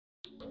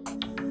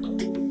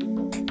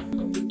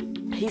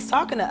He's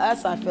talking to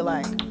us, I feel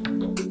like.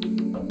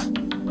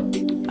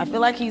 I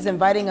feel like he's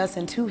inviting us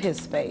into his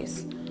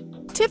space.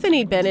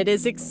 Tiffany Bennett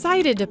is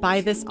excited to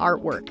buy this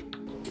artwork.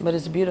 But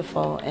it's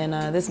beautiful, and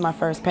this is my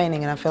first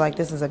painting, and I feel like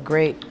this is a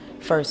great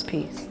first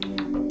piece.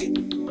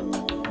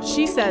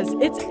 She says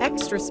it's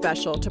extra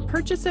special to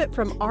purchase it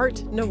from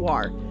ARTE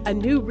NOIR, a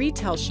new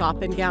retail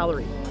shop and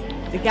gallery.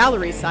 The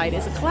gallery site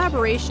is a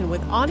collaboration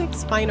with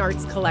Onyx Fine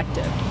Arts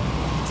Collective.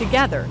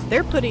 Together,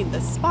 they're putting the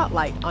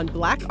spotlight on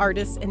Black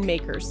artists and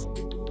makers.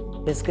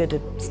 It's good to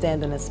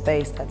stand in a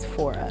space that's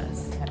for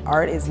us.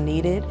 Art is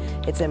needed,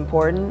 it's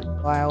important.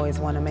 I always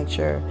want to make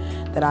sure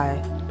that I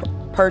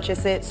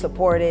purchase it,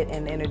 support it,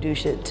 and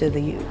introduce it to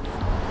the youth.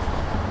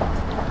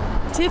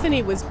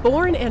 Tiffany was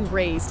born and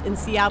raised in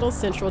Seattle's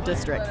Central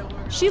District.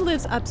 She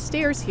lives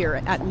upstairs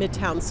here at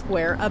Midtown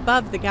Square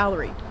above the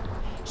gallery.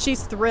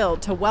 She's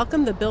thrilled to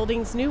welcome the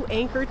building's new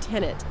anchor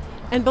tenant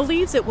and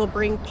believes it will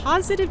bring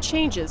positive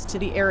changes to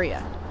the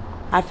area.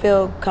 I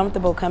feel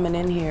comfortable coming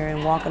in here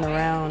and walking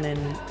around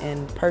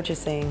and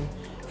purchasing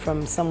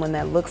from someone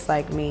that looks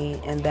like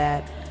me, and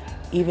that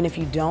even if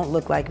you don't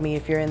look like me,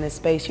 if you're in this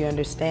space, you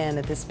understand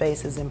that this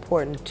space is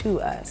important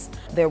to us.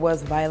 There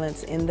was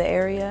violence in the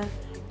area,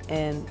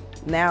 and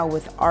now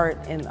with art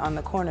on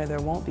the corner, there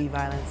won't be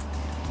violence.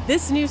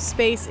 This new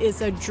space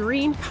is a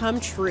dream come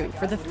true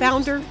for the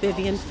founder,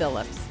 Vivian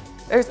Phillips.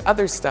 There's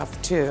other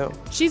stuff too.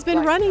 She's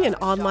been running an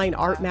online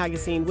art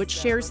magazine which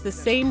shares the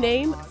same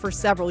name for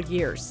several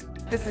years.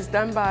 This is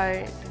done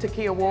by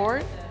Takia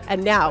Ward.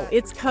 And now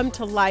it's come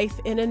to life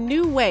in a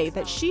new way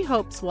that she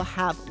hopes will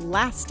have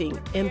lasting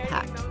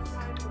impact.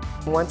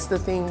 Once the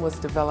theme was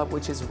developed,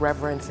 which is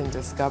reverence and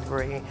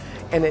discovery,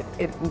 and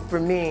for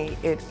me,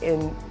 it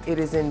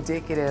is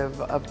indicative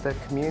of the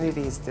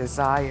community's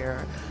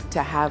desire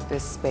to have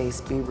this space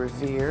be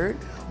revered,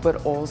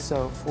 but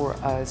also for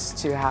us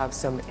to have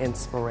some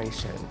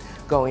inspiration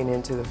going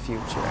into the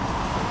future.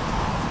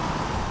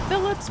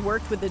 Phillips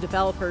worked with the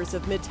developers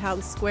of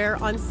Midtown Square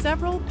on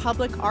several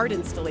public art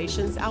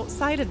installations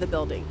outside of the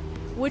building,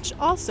 which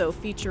also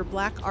feature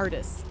Black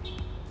artists.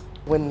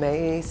 When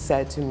they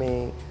said to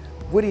me,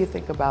 "What do you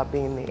think about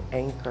being the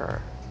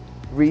anchor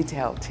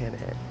retail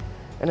tenant?"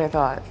 And I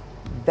thought,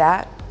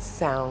 that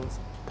sounds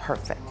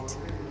perfect,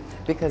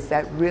 because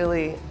that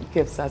really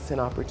gives us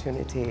an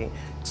opportunity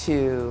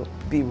to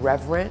be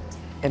reverent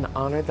and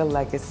honor the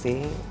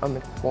legacy on the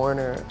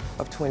corner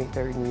of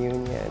 23rd and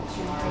Union.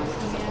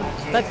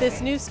 But this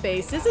new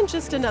space isn't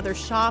just another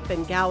shop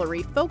and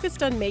gallery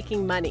focused on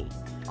making money.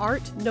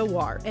 ARTE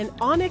NOIR and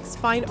Onyx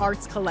Fine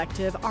Arts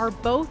Collective are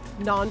both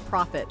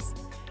nonprofits.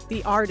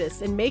 The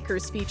artists and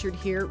makers featured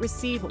here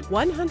receive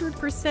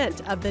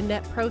 100% of the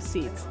net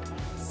proceeds,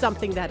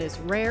 something that is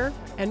rare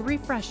and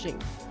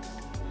refreshing.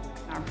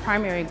 Our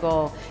primary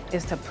goal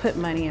is to put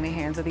money in the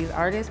hands of these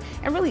artists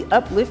and really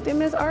uplift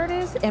them as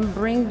artists and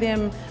bring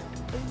them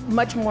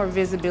much more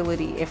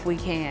visibility if we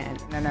can.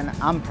 And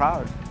I'm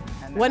proud.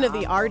 One of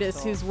the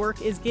artists whose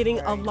work is getting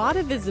a lot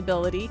of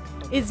visibility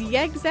is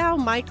Yegzao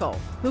Michael,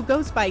 who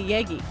goes by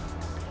Yegi.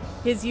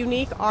 His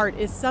unique art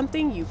is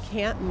something you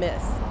can't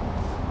miss.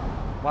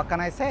 What can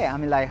I say? I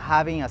mean, like,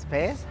 having a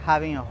space,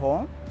 having a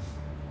home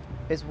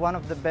is one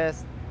of the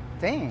best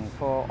things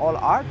for all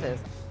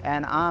artists.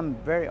 And I'm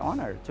very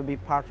honored to be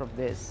part of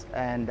this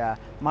and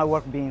my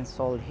work being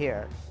sold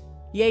here.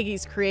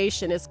 Yegi's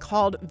creation is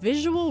called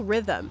Visual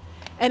Rhythm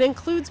and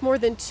includes more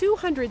than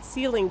 200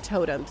 ceiling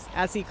totems,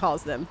 as he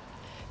calls them.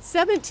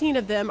 17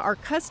 of them are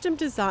custom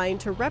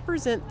designed to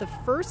represent the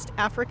first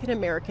African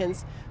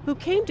Americans who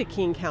came to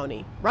King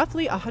County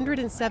roughly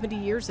 170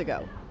 years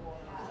ago.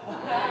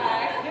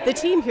 The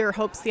team here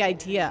hopes the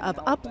idea of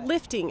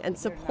uplifting and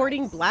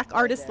supporting Black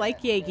artists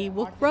like Yegi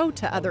will grow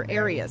to other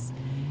areas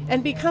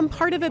and become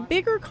part of a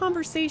bigger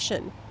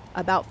conversation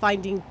about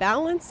finding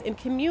balance in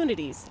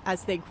communities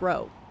as they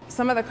grow.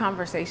 Some of the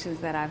conversations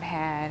that I've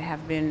had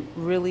have been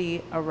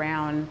really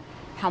around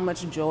how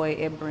much joy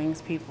it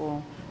brings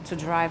people to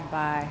drive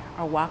by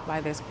or walk by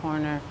this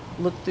corner,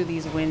 look through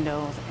these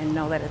windows, and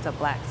know that it's a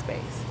Black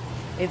space.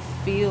 It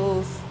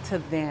feels to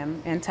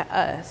them and to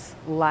us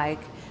like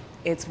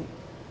it's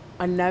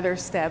another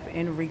step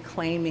in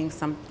reclaiming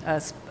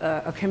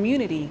a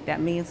community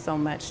that means so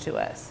much to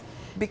us.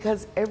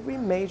 Because every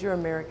major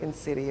American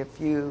city,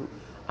 if you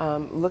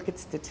look at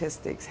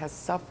statistics, has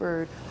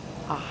suffered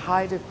a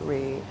high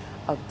degree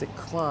of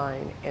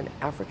decline in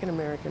African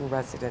American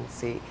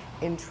residency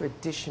in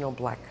traditional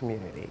Black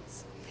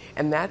communities.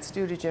 And that's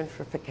due to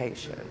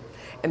gentrification.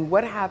 And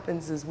what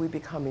happens is we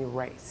become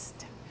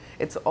erased.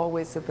 It's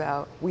always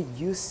about, we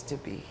used to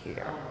be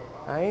here,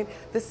 right?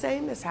 The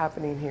same is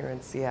happening here in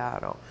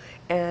Seattle.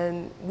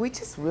 And we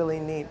just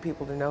really need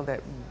people to know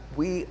that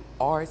we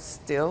are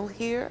still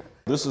here.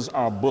 This is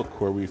our book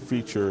where we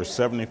feature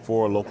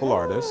 74 local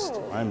artists.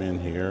 I'm in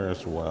here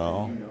as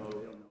well.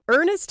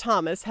 Ernest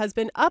Thomas has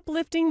been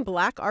uplifting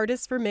Black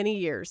artists for many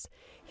years.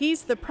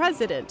 He's the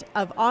president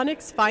of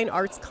Onyx Fine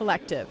Arts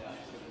Collective.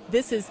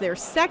 This is their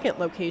second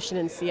location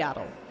in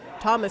Seattle.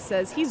 Thomas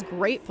says he's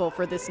grateful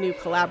for this new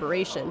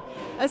collaboration,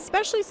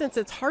 especially since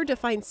it's hard to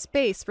find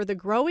space for the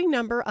growing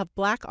number of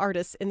Black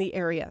artists in the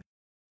area.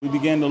 We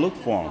began to look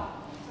for them.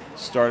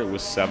 Started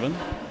with 7,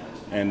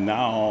 and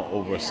now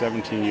over a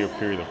 17-year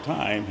period of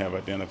time have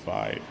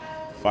identified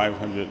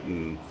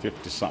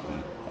 550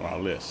 something on our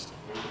list.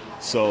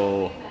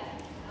 So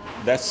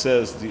that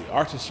says the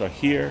artists are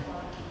here,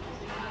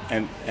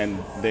 and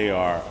they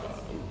are,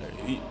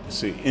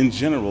 see, in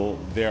general,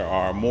 there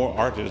are more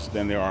artists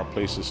than there are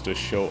places to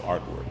show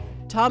artwork.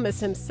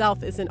 Thomas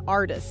himself is an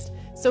artist,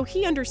 so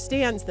he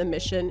understands the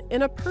mission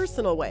in a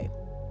personal way.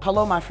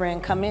 Hello, my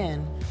friend, come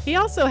in. He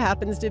also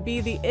happens to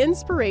be the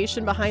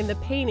inspiration behind the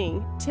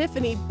painting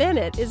Tiffany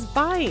Bennett is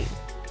buying.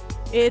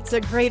 It's a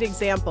great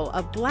example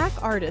of Black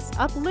artists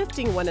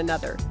uplifting one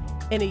another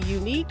in a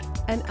unique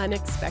and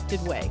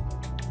unexpected way.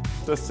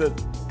 So I said,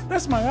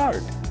 that's my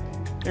art.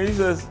 And he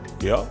says,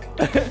 yep.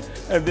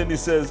 And then he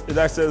says, and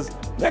I says,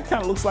 that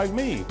kind of looks like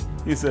me.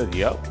 He said,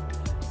 yep.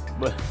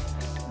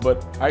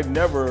 But I'd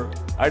never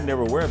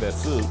wear that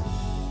suit.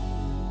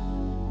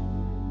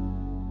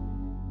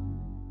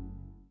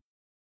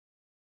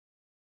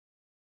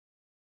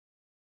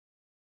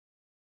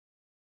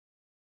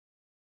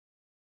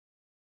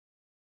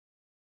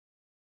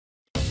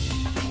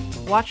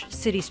 Watch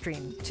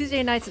CityStream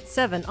Tuesday nights at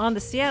 7 on the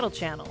Seattle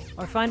Channel,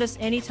 or find us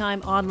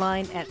anytime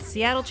online at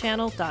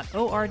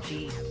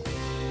seattlechannel.org.